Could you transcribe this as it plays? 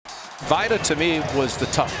Vida, to me, was the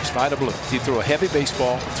toughest. Vida Blue. He threw a heavy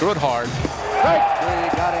baseball, threw it hard. Strike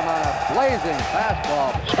three got him on a blazing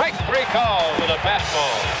fastball. Strike three call with a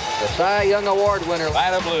fastball. The Cy Young Award winner.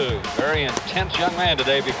 Vida Blue, very intense young man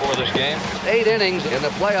today before this game. 8 innings in the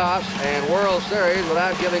playoffs and World Series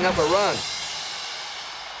without giving up a run.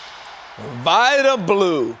 Vida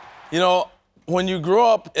Blue. You know, when you grow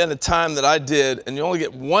up in a time that I did and you only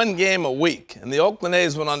get one game a week, and the Oakland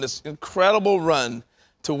A's went on this incredible run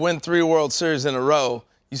to win 3 World Series in a row,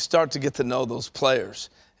 you start to get to know those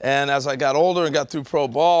players. And as I got older and got through pro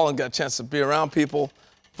ball and got a chance to be around people,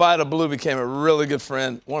 Vida Blue became a really good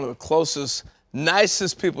friend, one of the closest,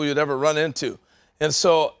 nicest people you'd ever run into. And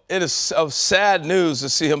so it is of sad news to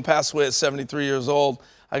see him pass away at 73 years old.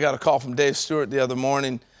 I got a call from Dave Stewart the other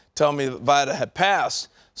morning telling me that Vida had passed.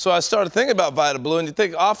 So I started thinking about Vida Blue, and you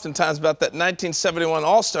think oftentimes about that 1971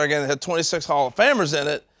 All-Star game that had 26 Hall of Famers in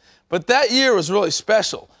it. But that year was really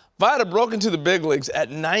special. Vida broke into the big leagues at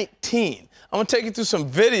 19. I'm going to take you through some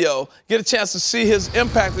video, get a chance to see his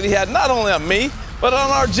impact that he had not only on me, but on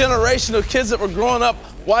our generation of kids that were growing up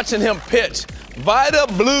watching him pitch. Vida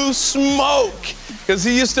Blue smoke, because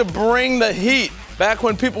he used to bring the heat back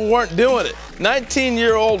when people weren't doing it.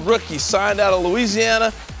 19-year-old rookie signed out of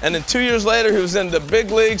Louisiana, and then 2 years later he was in the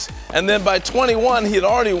big leagues, and then by 21 he had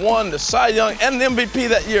already won the Cy Young and the MVP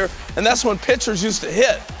that year, and that's when pitchers used to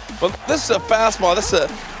hit. But this is a fastball.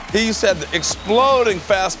 He used to have the exploding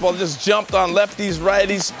fastball, just jumped on lefties,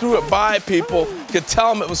 righties, threw it by people, could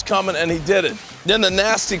tell him it was coming, and he did it. Then the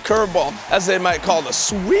nasty curveball, as they might call the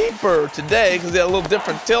sweeper today, because he had a little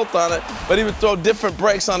different tilt on it, but he would throw different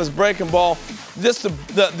breaks on his breaking ball. Just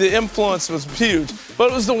the influence was huge.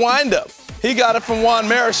 But it was the windup. He got it from Juan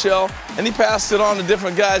Marichal, and he passed it on to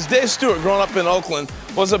different guys. Dave Stewart, growing up in Oakland,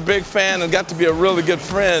 was a big fan and got to be a really good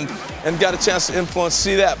friend and got a chance to influence,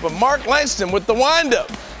 see that. But Mark Langston with the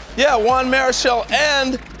windup. Yeah, Juan Marichal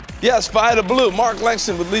and, yes, Vida Blue. Mark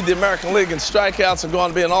Langston would lead the American League in strikeouts and go on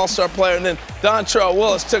to be an all-star player. And then Dontrell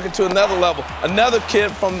Willis took it to another level. Another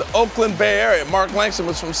kid from the Oakland Bay Area. Mark Langston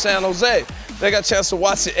was from San Jose. They got a chance to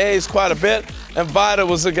watch the A's quite a bit, and Vida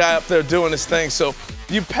was the guy up there doing his thing. So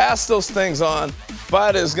you pass those things on,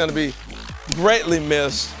 Vida is going to be greatly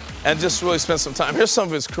missed and just really spend some time. Here's some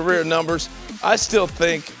of his career numbers. I still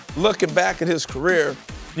think, looking back at his career,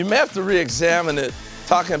 you may have to re-examine it,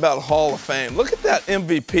 talking about Hall of Fame. Look at that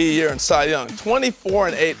MVP year in Cy Young,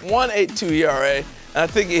 24-8, 1.82 ERA, and I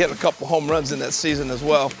think he hit a couple home runs in that season as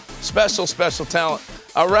well. Special, special talent.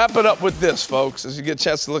 I'll wrap it up with this, folks, as you get a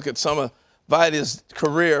chance to look at some of Vida's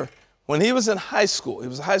career. When he was in high school, he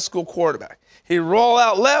was a high school quarterback. He'd roll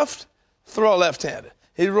out left, throw left-handed.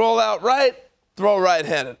 He'd roll out right, throw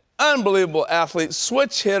right-handed. Unbelievable athlete,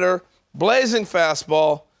 switch hitter, blazing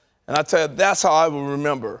fastball, and I tell you, that's how I will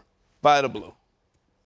remember Vida Blue.